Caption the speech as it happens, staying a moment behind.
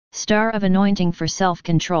Star of anointing for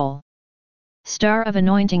self-control. Star of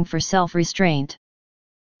anointing for self-restraint.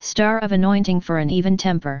 Star of anointing for an even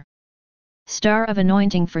temper. Star of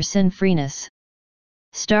anointing for sin-freeness.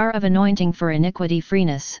 Star of anointing for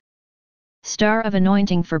iniquity-freeness. Star of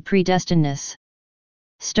anointing for predestinedness.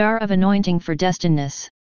 Star of anointing for destinedness.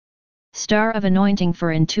 Star of anointing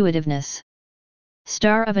for intuitiveness.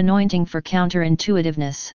 Star of anointing for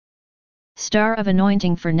counterintuitiveness. Star of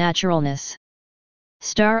anointing for naturalness.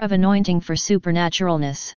 Star of anointing for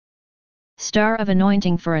supernaturalness. Star of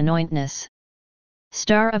anointing for anointness.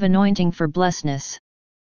 Star of anointing for blessedness.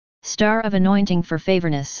 Star of anointing for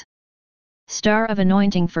favorness. Star of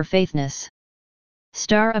anointing for faithness.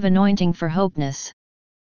 Star of anointing for hopeness.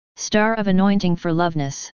 Star of anointing for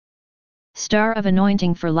loveness. Star of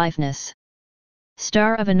anointing for lifeness.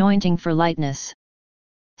 Star of anointing for lightness.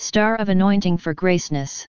 Star of anointing for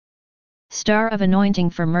graceness. Star of anointing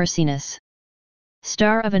for merciness.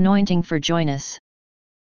 Star of anointing for joyness.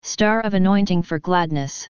 Star of anointing for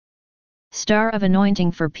gladness. Star of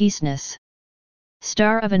anointing for peaceness.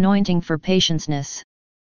 Star of anointing for patienceness.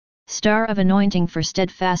 Star of anointing for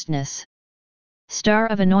steadfastness. Star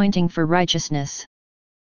of anointing for righteousness.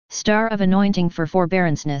 Star of anointing for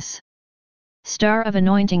forbearanceness. Star of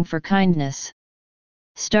anointing for kindness.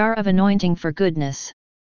 Star of anointing for goodness.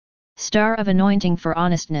 Star of anointing for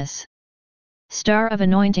honestness. Star of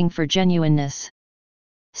anointing for genuineness.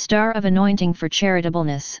 Star of anointing for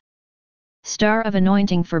charitableness. Star of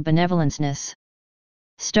anointing for benevolenceness.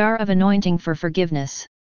 Star of anointing for forgiveness.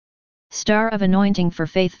 Star of anointing for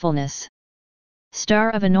faithfulness.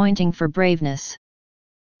 Star of anointing for braveness.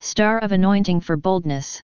 Star of anointing for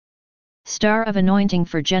boldness. Star of anointing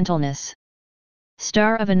for gentleness.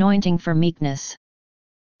 Star of anointing for meekness.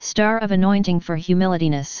 Star of anointing for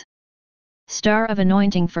humilityness. Star of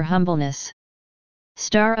anointing for humbleness.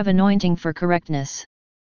 Star of anointing for correctness.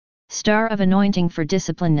 Star of anointing for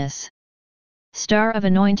disciplineness. Star of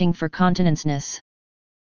anointing for continenceness.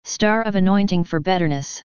 Star of anointing for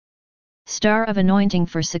betterness. Star of anointing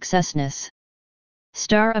for successness.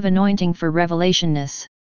 Star of anointing for revelationness.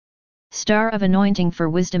 Star of anointing for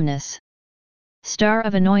wisdomness. Star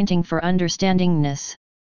of anointing for understandingness.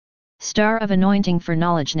 Star of anointing for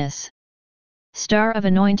knowledgeness. Star of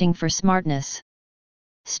anointing for smartness.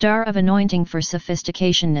 Star of anointing for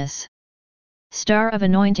sophisticationness. Star of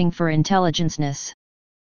anointing for intelligenceness.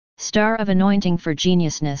 Star of anointing for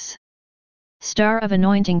geniusness. Star of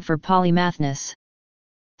anointing for polymathness.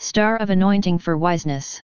 Star of anointing for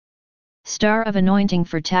wiseness. Star of anointing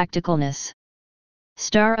for tacticalness.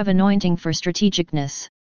 Star of anointing for strategicness.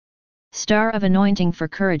 Star of anointing for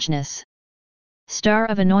courageness. Star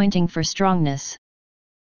of anointing for strongness.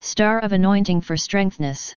 Star of anointing for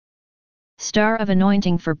strengthness. Star of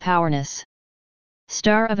anointing for powerness.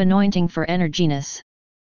 Star of anointing for energiness.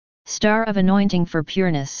 Star of anointing for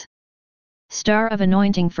pureness. Star of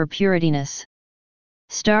anointing for purityness.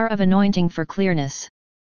 Star of anointing for clearness.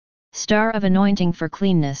 Star of anointing for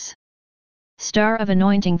cleanness. Star of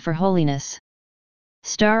anointing for holiness.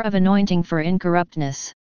 Star of anointing for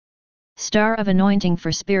incorruptness. Star of anointing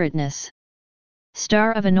for spiritness.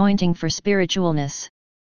 Star of anointing for spiritualness.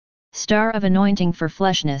 Star of anointing for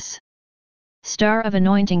fleshness. Star of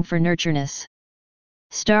anointing for nurtureness.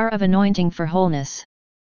 Star of anointing for wholeness.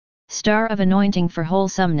 Star of anointing for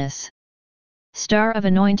wholesomeness. Star of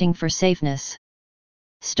anointing for safeness.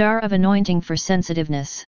 Star of anointing for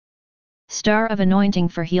sensitiveness. Star of anointing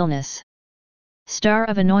for healness. Star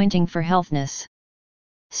of anointing for healthness.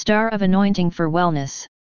 Star of anointing for wellness.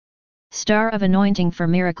 Star of anointing for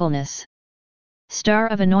miracleness. Star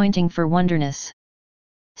of anointing for wonderness.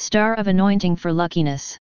 Star of anointing for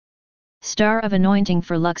luckiness. Star of anointing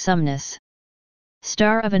for lucksomeness.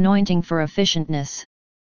 Star of anointing for efficientness.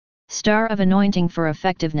 Star of anointing for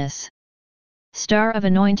effectiveness. Star of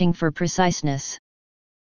anointing for preciseness.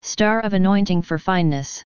 Star of anointing for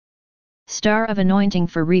fineness. Star of anointing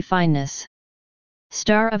for refineness.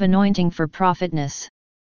 Star of anointing for profitness.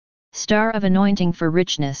 Star of anointing for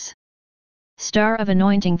richness. Star of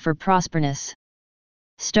anointing for prosperness.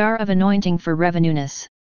 Star of anointing for revenueness.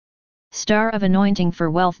 Star of anointing for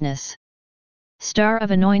wealthness. Star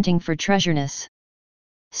of anointing for treasureness.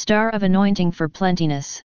 Star of anointing for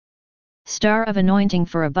plentiness. Star of anointing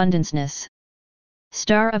for abundanceness.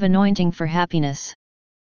 Star of anointing for happiness.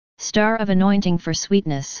 Star of anointing for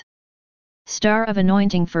sweetness. Star of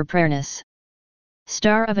anointing for prayerness.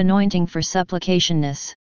 Star of anointing for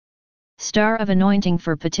supplicationness. Star of anointing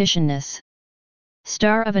for petitionness.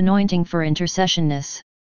 Star of anointing for intercessionness.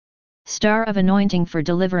 Star of anointing for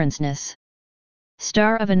deliveranceness.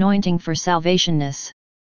 Star of anointing for salvationness.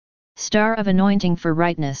 Star of anointing for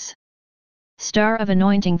rightness. Star of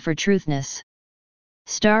anointing for truthness.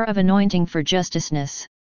 Star of anointing for justiceness.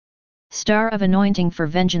 Star of anointing for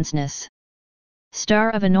vengeanceness.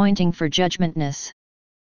 Star of anointing for judgmentness.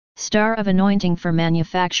 Star of anointing for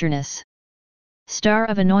manufactureness. Star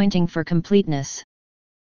of anointing for completeness.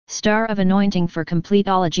 Star of anointing for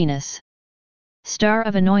completeologyness. Star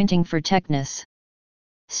of anointing for techness.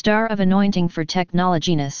 Star of anointing for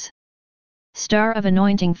technologyness. Star of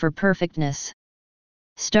anointing for perfectness.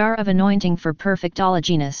 Star of anointing for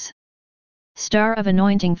perfectologyness. Star of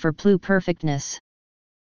anointing for pluperfectness.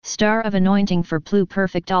 Star of anointing for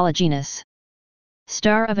pluperfectologyness.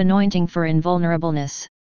 Star of anointing for invulnerableness.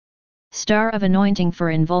 Star of anointing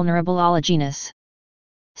for invulnerableologyness.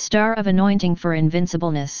 Star of anointing for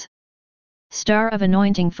invincibleness. Star of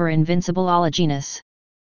anointing for invincibleologyness.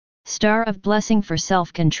 Star of blessing for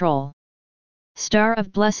self-control. Star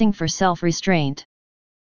of blessing for self-restraint.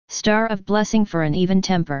 Star of blessing for an even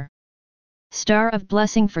temper. Star of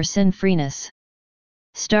blessing for sin-freeness.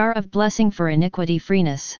 Star of blessing for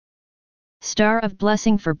iniquity-freeness. Star of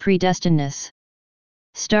blessing for predestinedness.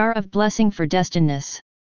 Star of blessing for destinedness.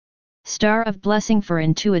 Star of blessing for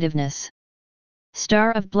intuitiveness.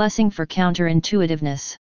 Star of blessing for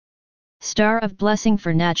counterintuitiveness. Star of blessing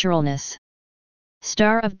for naturalness.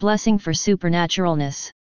 Star of blessing for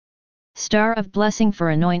supernaturalness. Star of blessing for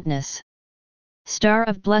anointness. Star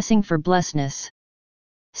of blessing for blessedness.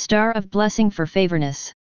 Star of blessing for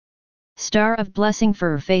favorness. Star of blessing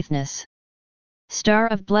for faithness. Star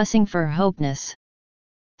of blessing for hopeness.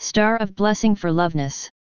 Star of blessing for loveness.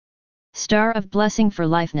 Star of blessing for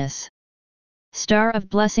lifeness. Star of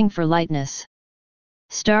blessing for lightness.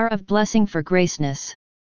 Star of blessing for graceness.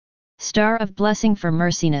 Star of blessing for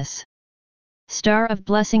merciness. Star of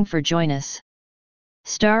blessing for joyness.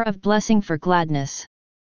 Star of blessing for gladness.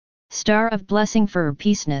 Star of blessing for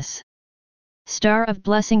peaceness. Star of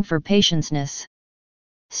blessing for patienceness.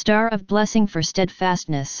 Star of blessing for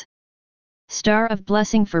steadfastness. Star of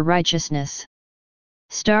blessing for righteousness.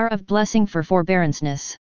 Star of blessing for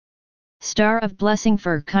forbearanceness. Star of blessing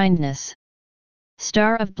for kindness.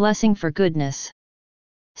 Star of blessing for goodness.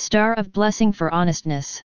 Star of blessing for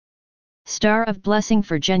honestness. Star of blessing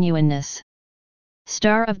for genuineness.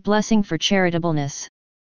 Star of blessing for charitableness.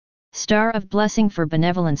 Star of blessing for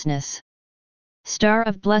benevolenceness. Star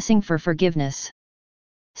of blessing for forgiveness.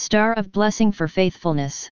 Star of blessing for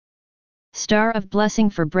faithfulness. Star of blessing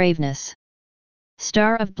for braveness.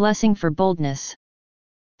 Star of blessing for boldness.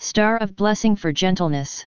 Star of blessing for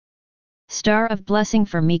gentleness. Star of blessing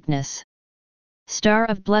for meekness. Star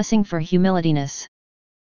of blessing for humilityness.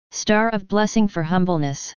 Star of blessing for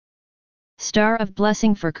humbleness. Star of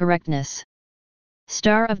blessing for correctness.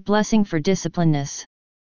 Star of blessing for disciplineness.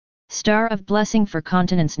 Star of blessing for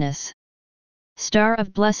continenceness. Star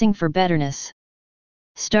of blessing for betterness.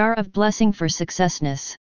 Star of blessing for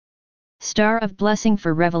successness. Star of blessing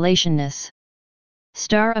for revelationness.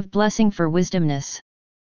 Star of blessing for wisdomness.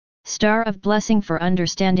 Star of blessing for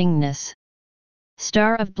understandingness.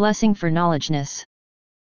 Star of blessing for knowledgeness.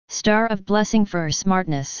 Star of blessing for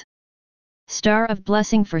smartness. Star of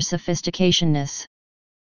blessing for sophisticationness.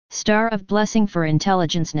 Star of blessing for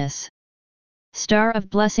intelligenceness. Star of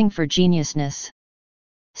blessing for geniusness.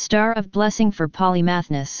 Star of blessing for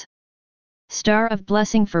polymathness. Star of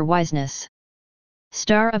blessing for wiseness.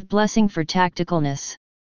 Star of blessing for tacticalness.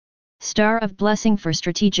 Star of blessing for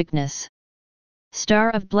strategicness. Star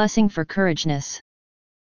of blessing for courageness.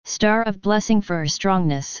 Star of blessing for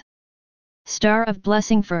strongness. Star of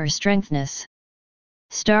blessing for strengthness.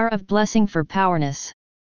 Star of blessing for powerness.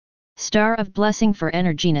 Star of blessing for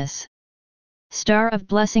energyness. Star of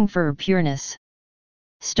blessing for pureness.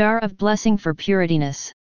 Star of blessing for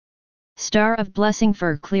purityness. Star of blessing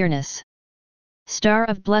for clearness. Star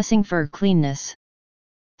of blessing for cleanness.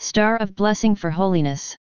 Star of blessing for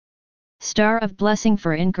holiness. Star of blessing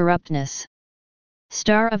for incorruptness.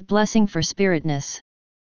 Star of blessing for spiritness.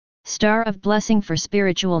 Star of blessing for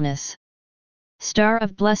spiritualness. Star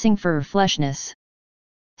of blessing for fleshness.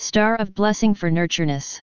 Star of blessing for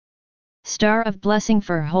nurtureness. Star of blessing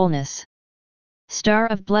for wholeness. Star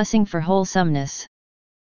of blessing for wholesomeness.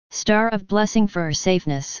 Star of blessing for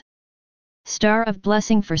safeness. Star of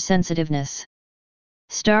blessing for sensitiveness.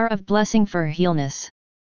 Star of blessing for healness.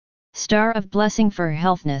 Star of blessing for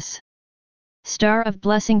healthness. Star of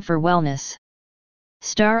blessing for wellness.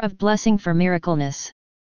 Star of blessing for miracleness.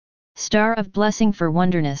 Star of blessing for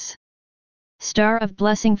wonderness. Star of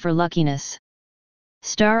blessing for luckiness.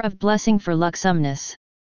 Star of blessing for lucksomeness.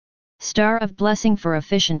 Star of blessing for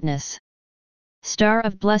efficientness. Star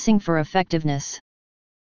of blessing for effectiveness.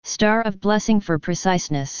 Star of blessing for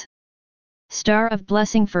preciseness. Star of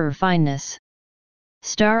blessing for refineness.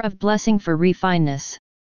 Star of blessing for refineness.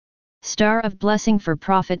 Star of blessing for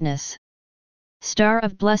profitness. Star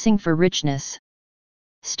of blessing for richness.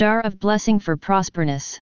 Star of blessing for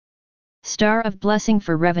prosperness. Star of blessing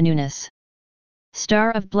for revenueness.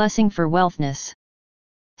 Star of blessing for wealthness.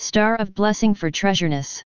 Star of blessing for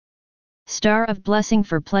treasureness. Star of blessing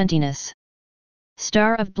for plentiness.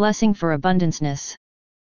 Star of blessing for abundanceness.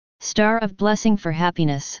 Star of blessing for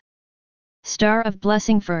happiness. Star of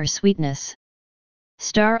blessing for sweetness.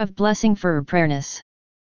 Star of blessing for prayerness.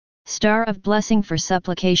 Star of blessing for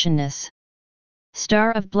supplicationness.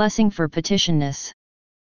 Star of blessing for petitionness.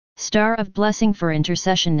 Star of blessing for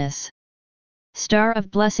intercessionness. Star of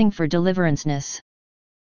blessing for deliveranceness.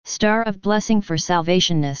 Star of blessing for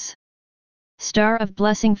salvationness. Star of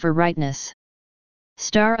blessing for rightness.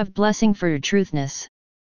 Star of blessing for truthness.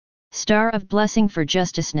 Star of blessing for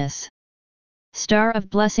justiceness. Star of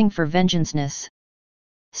blessing for vengeanceness.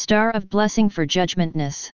 Star of blessing for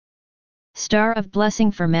judgmentness. Star of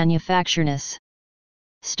blessing for manufactureness.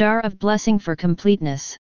 Star of blessing for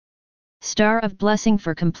completeness. Star of blessing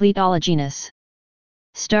for completologiness.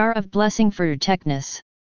 Star of blessing for techness.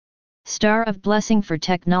 Star of blessing for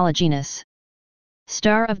technologiness.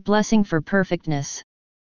 Star of blessing for perfectness.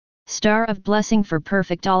 Star of blessing for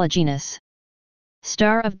perfectologiness.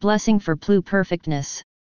 Star of blessing for pluperfectness.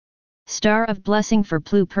 Star of blessing for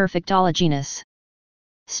pluperfectologiness.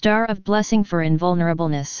 Star of blessing for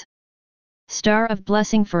invulnerableness. Star of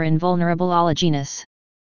blessing for invulnerableologiness.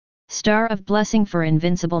 Star of blessing for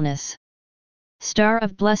invincibleness. Star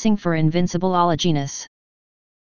of blessing for invincibleologiness.